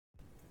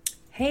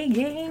Hey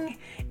gang,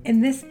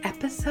 in this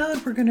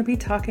episode we're going to be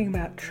talking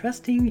about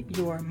trusting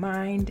your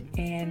mind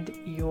and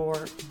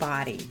your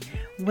body.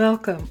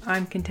 Welcome,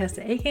 I'm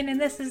Contessa Aiken and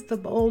this is the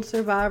Bold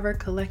Survivor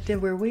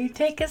Collective where we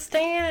take a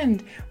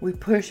stand, we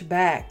push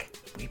back,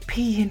 we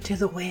pee into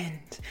the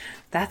wind.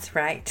 That's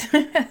right.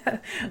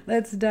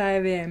 Let's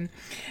dive in.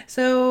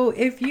 So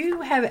if you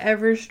have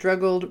ever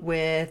struggled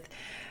with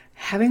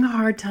having a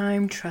hard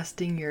time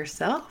trusting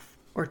yourself,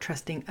 or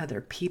trusting other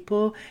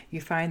people,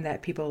 you find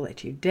that people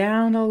let you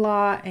down a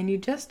lot and you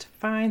just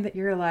find that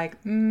you're like,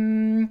 I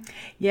don't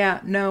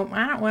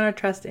want to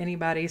trust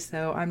anybody,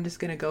 so I'm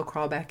just going to go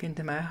crawl back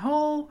into my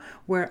hole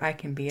where I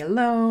can be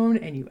alone,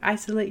 and you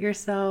isolate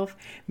yourself.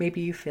 Maybe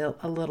you feel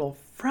a little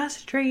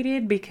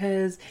frustrated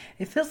because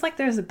it feels like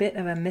there's a bit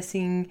of a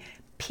missing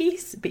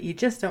piece, but you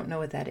just don't know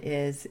what that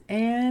is.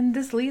 And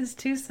this leads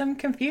to some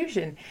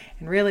confusion.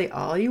 And really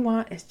all you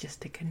want is just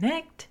to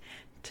connect,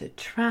 to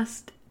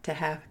trust, to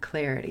have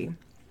clarity.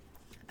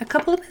 A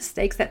couple of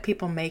mistakes that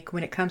people make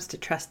when it comes to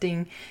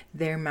trusting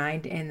their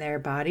mind and their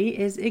body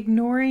is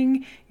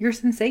ignoring your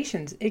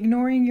sensations,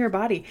 ignoring your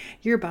body.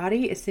 Your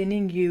body is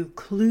sending you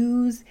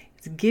clues,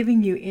 it's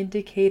giving you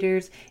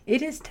indicators,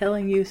 it is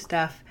telling you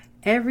stuff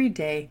every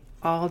day,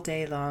 all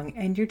day long,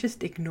 and you're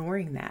just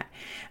ignoring that.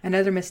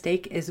 Another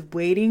mistake is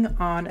waiting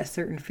on a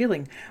certain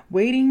feeling,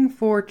 waiting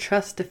for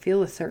trust to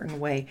feel a certain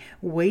way,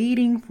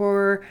 waiting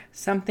for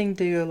something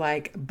to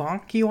like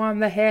bonk you on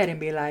the head and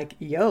be like,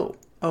 yo,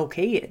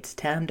 okay, it's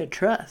time to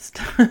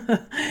trust.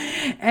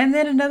 And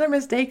then another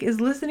mistake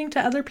is listening to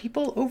other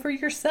people over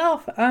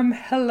yourself.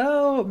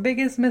 Hello,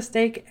 biggest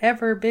mistake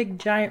ever, big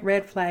giant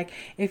red flag.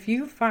 If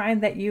you find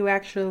that you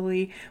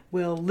actually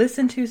will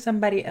listen to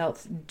somebody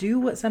else, do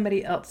what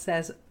somebody else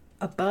says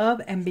above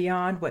and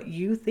beyond what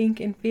you think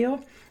and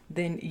feel,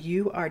 then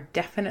you are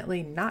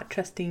definitely not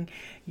trusting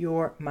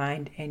your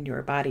mind and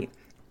your body.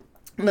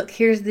 Look,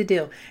 here's the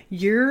deal.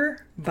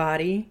 Your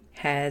body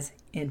has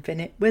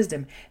infinite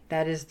wisdom.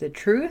 That is the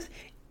truth.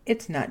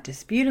 It's not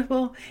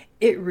disputable.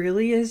 It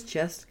really is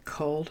just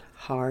cold,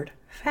 hard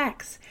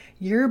facts.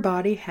 Your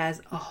body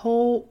has a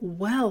whole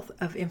wealth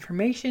of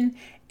information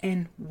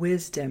and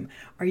wisdom.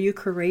 Are you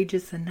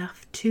courageous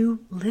enough to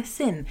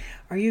listen?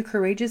 Are you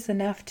courageous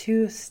enough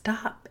to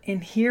stop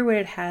and hear what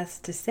it has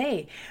to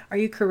say? Are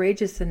you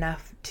courageous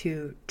enough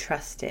to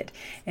trust it?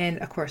 And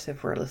of course,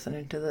 if we're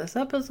listening to this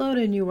episode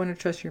and you want to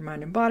trust your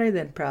mind and body,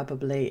 then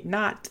probably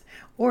not.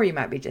 Or you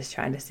might be just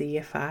trying to see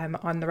if I'm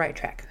on the right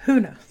track. Who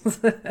knows?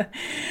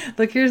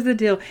 Look, here's the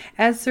deal.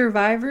 As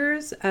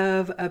survivors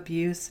of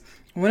abuse,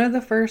 one of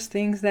the first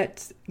things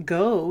that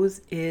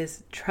goes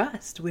is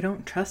trust. We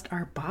don't trust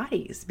our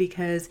bodies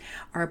because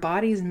our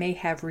bodies may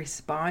have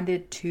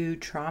responded to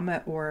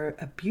trauma or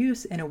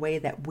abuse in a way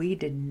that we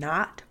did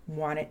not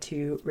want it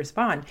to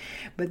respond.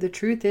 But the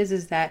truth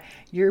is that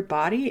your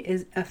body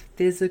is a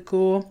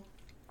physical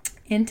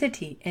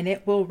entity and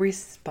it will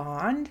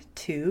respond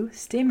to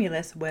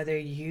stimulus whether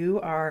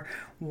you are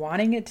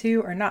wanting it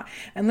to or not,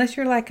 unless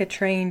you're like a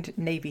trained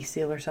Navy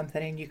SEAL or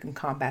something and you can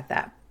combat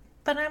that.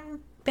 But I'm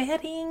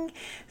betting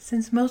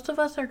since most of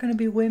us are going to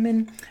be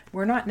women,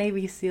 we're not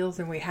Navy SEALs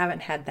and we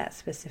haven't had that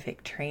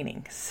specific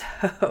training.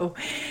 So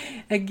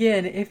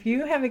again, if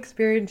you have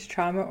experienced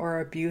trauma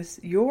or abuse,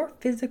 your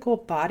physical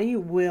body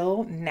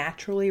will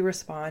naturally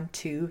respond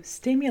to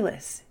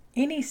stimulus.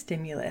 Any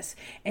stimulus,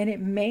 and it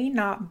may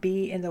not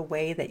be in the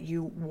way that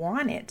you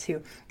want it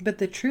to, but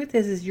the truth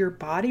is your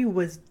body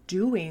was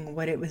doing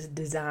what it was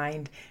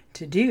designed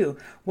to do.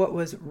 What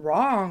was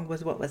wrong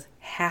was what was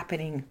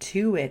happening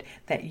to it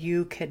that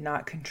you could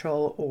not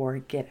control or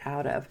get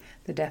out of.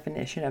 The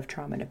definition of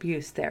trauma and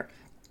abuse there.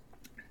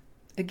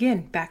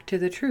 Again, back to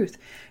the truth.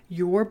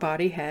 Your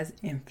body has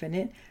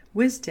infinite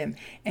wisdom.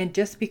 And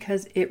just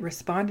because it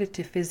responded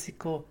to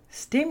physical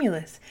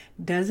stimulus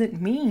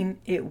doesn't mean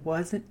it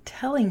wasn't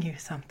telling you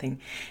something.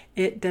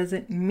 It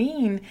doesn't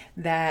mean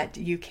that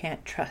you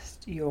can't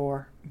trust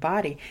your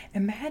body.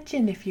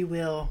 Imagine, if you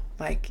will,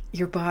 like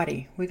your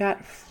body. We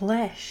got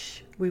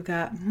flesh, we've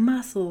got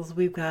muscles,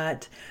 we've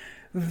got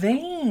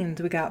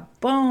veins, we got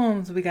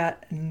bones, we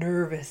got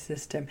nervous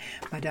system.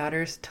 My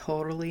daughter's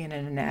totally in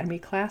an anatomy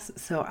class,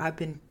 so I've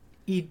been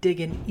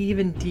digging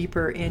even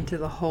deeper into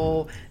the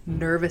whole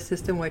nervous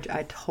system, which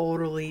I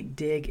totally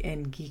dig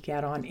and geek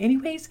out on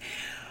anyways.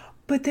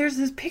 But there's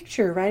this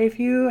picture, right? If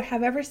you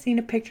have ever seen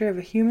a picture of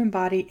a human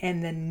body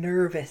and the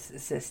nervous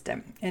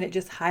system, and it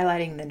just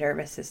highlighting the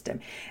nervous system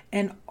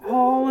and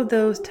all of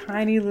those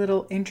tiny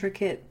little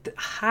intricate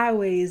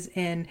highways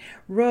and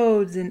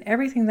roads and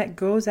everything that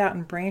goes out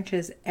and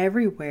branches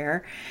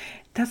everywhere,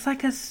 that's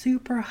like a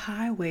super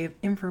highway of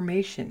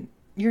information.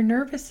 Your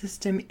nervous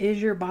system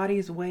is your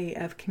body's way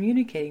of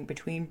communicating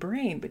between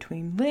brain,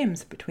 between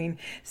limbs, between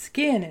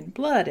skin and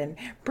blood and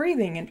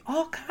breathing and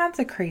all kinds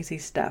of crazy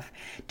stuff.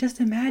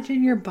 Just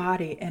imagine your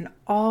body and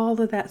all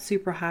of that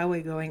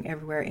superhighway going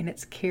everywhere, and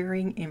it's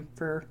carrying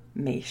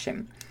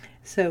information.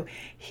 So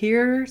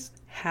here's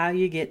how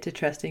you get to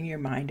trusting your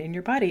mind and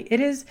your body. It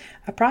is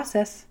a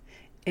process.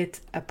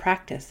 It's a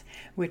practice,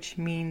 which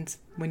means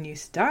when you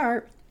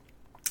start,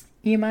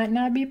 You might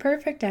not be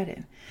perfect at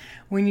it.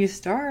 When you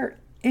start,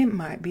 it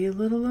might be a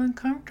little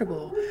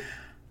uncomfortable.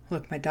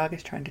 Look, my dog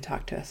is trying to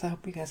talk to us. I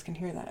hope you guys can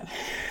hear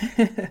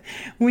that.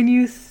 When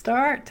you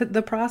start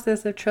the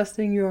process of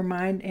trusting your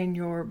mind and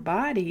your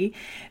body,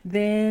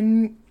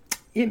 then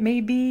it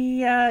may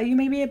be you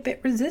may be a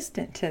bit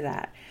resistant to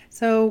that.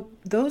 So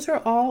those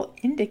are all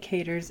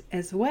indicators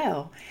as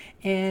well.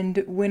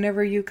 And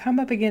whenever you come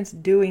up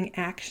against doing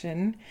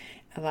action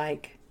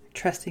like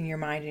trusting your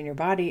mind and your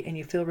body and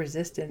you feel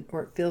resistant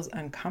or it feels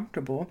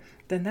uncomfortable,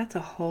 then that's a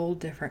whole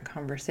different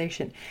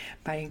conversation.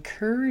 But I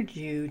encourage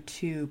you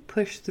to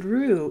push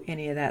through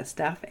any of that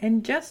stuff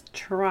and just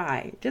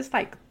try, just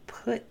like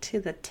put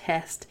to the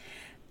test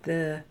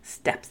the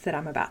steps that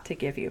I'm about to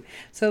give you.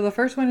 So the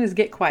first one is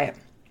get quiet.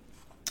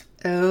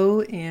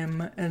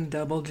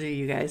 OMG,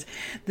 you guys.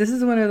 This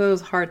is one of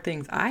those hard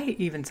things. I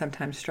even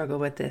sometimes struggle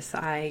with this.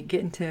 I get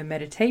into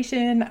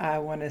meditation, I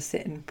want to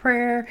sit in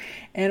prayer,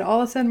 and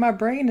all of a sudden my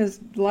brain is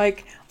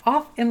like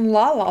off in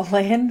la la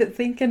land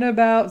thinking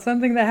about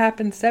something that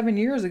happened 7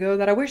 years ago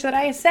that I wish that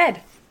I had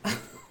said.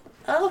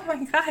 Oh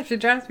my gosh,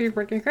 it drives me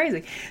freaking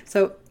crazy.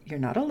 So you're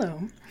not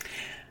alone,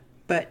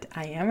 but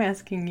I am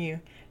asking you,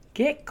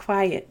 get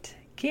quiet.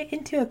 Get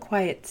into a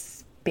quiet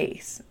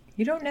space.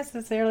 You don't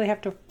necessarily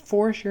have to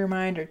force your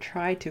mind or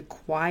try to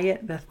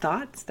quiet the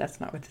thoughts. That's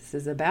not what this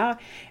is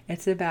about.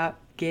 It's about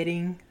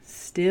getting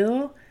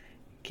still,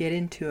 get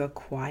into a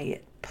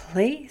quiet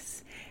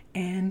place,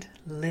 and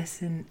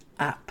listen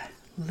up.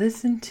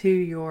 Listen to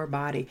your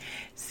body.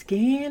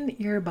 Scan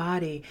your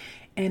body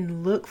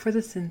and look for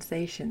the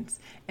sensations.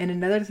 And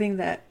another thing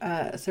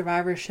that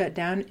survivors shut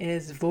down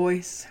is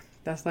voice.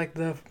 That's like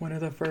one of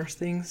the first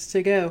things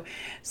to go.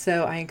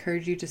 So I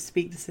encourage you to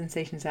speak the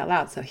sensations out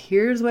loud. So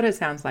here's what it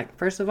sounds like.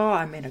 First of all,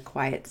 I'm in a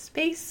quiet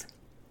space.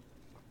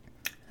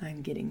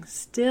 I'm getting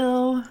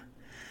still.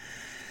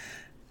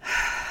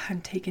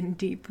 I'm taking a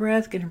deep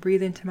breath, going to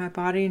breathe into my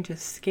body and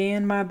just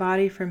scan my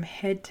body from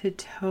head to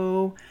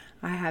toe.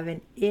 I have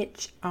an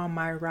itch on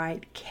my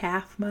right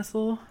calf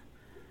muscle.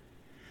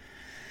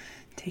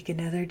 Take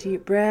another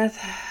deep breath.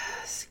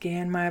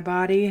 Scan my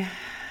body.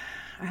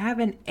 I have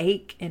an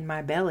ache in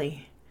my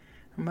belly.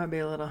 I might be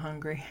a little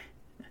hungry.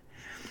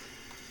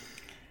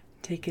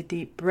 Take a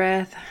deep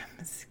breath.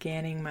 I'm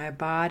scanning my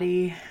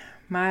body.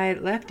 My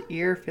left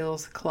ear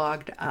feels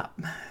clogged up.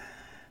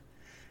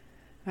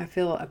 I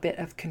feel a bit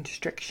of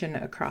constriction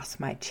across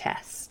my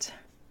chest.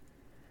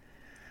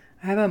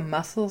 I have a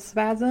muscle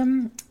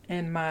spasm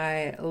in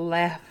my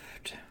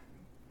left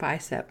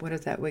bicep. What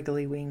is that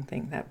wiggly wing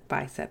thing? That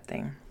bicep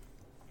thing.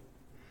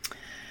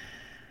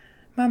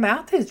 My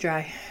mouth is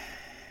dry.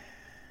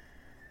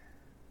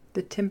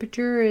 The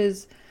temperature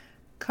is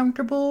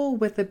comfortable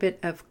with a bit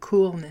of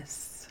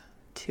coolness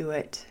to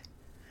it.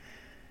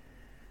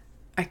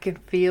 I can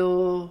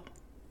feel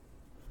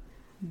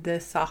the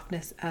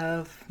softness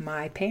of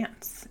my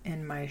pants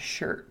and my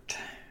shirt.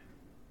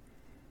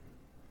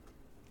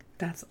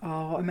 That's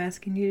all I'm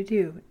asking you to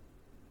do.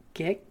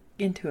 Get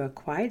into a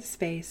quiet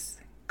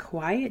space,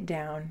 quiet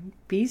down,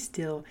 be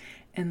still,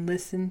 and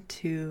listen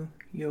to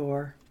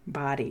your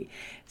body.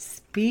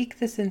 Speak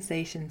the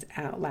sensations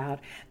out loud.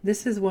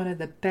 This is one of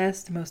the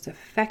best, most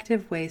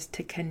effective ways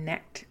to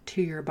connect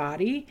to your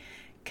body,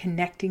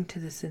 connecting to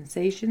the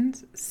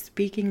sensations,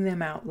 speaking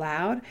them out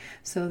loud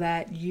so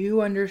that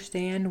you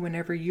understand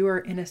whenever you are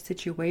in a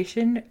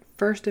situation,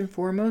 first and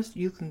foremost,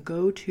 you can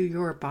go to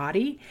your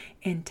body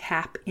and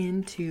tap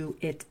into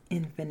its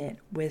infinite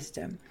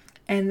wisdom.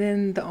 And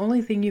then the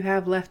only thing you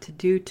have left to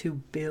do to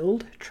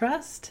build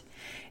trust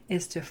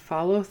is to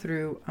follow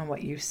through on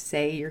what you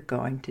say you're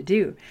going to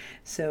do.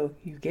 So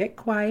you get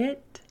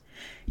quiet,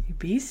 you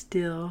be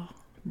still,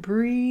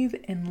 breathe,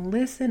 and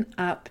listen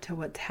up to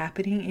what's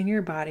happening in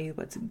your body,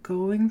 what's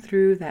going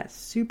through that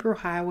super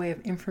highway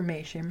of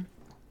information.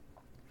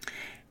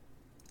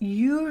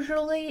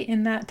 Usually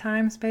in that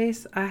time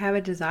space, I have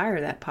a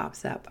desire that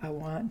pops up. I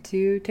want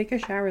to take a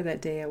shower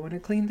that day. I want to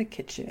clean the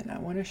kitchen. I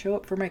want to show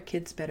up for my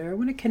kids better. I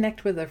want to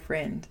connect with a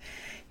friend.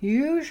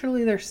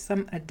 Usually there's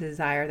a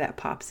desire that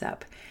pops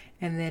up.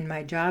 And then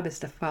my job is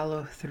to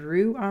follow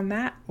through on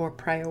that or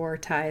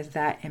prioritize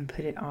that and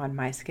put it on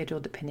my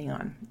schedule depending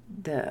on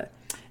the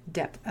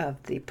depth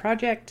of the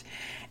project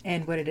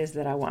and what it is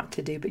that I want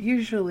to do. But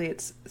usually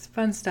it's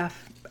fun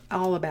stuff,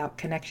 all about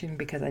connection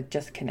because I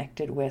just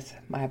connected with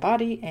my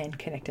body and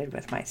connected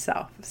with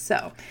myself.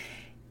 So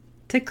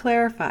to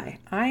clarify,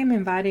 I am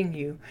inviting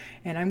you,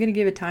 and I'm going to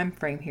give a time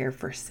frame here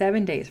for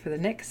 7 days, for the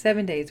next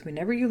 7 days,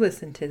 whenever you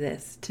listen to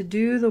this, to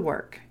do the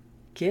work.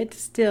 Get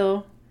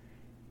still,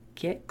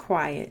 get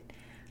quiet,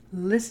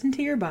 listen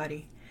to your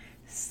body,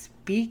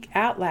 speak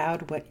out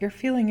loud what you're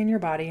feeling in your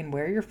body and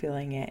where you're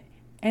feeling it.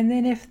 And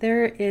then if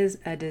there is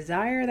a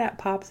desire that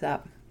pops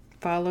up,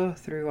 follow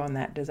through on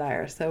that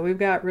desire. So we've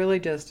got really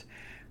just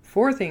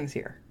 4 things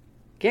here.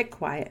 Get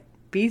quiet,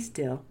 be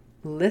still,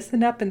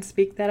 listen up and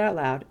speak that out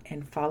loud,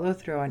 and follow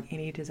through on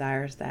any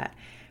desires that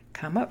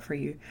come up for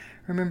you.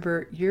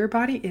 Remember, your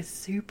body is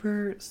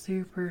super,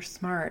 super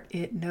smart.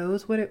 It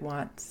knows what it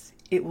wants.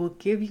 It will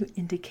give you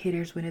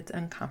indicators when it's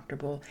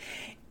uncomfortable.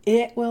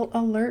 It will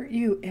alert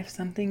you if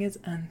something is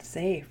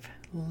unsafe.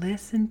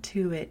 Listen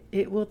to it.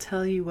 It will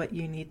tell you what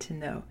you need to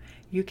know.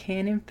 You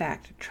can, in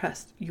fact,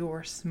 trust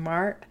your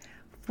smart,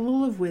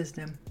 full of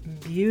wisdom,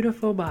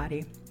 beautiful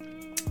body,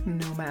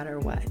 no matter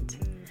what.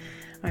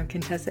 I'm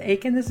Contessa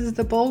Aiken. This is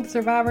the Bold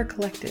Survivor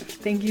Collective.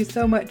 Thank you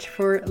so much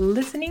for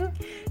listening.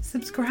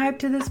 Subscribe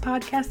to this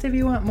podcast if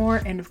you want more.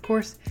 And of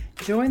course,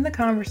 join the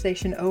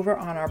conversation over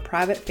on our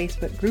private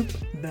Facebook group,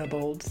 The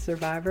Bold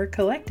Survivor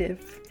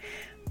Collective.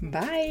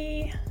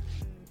 Bye.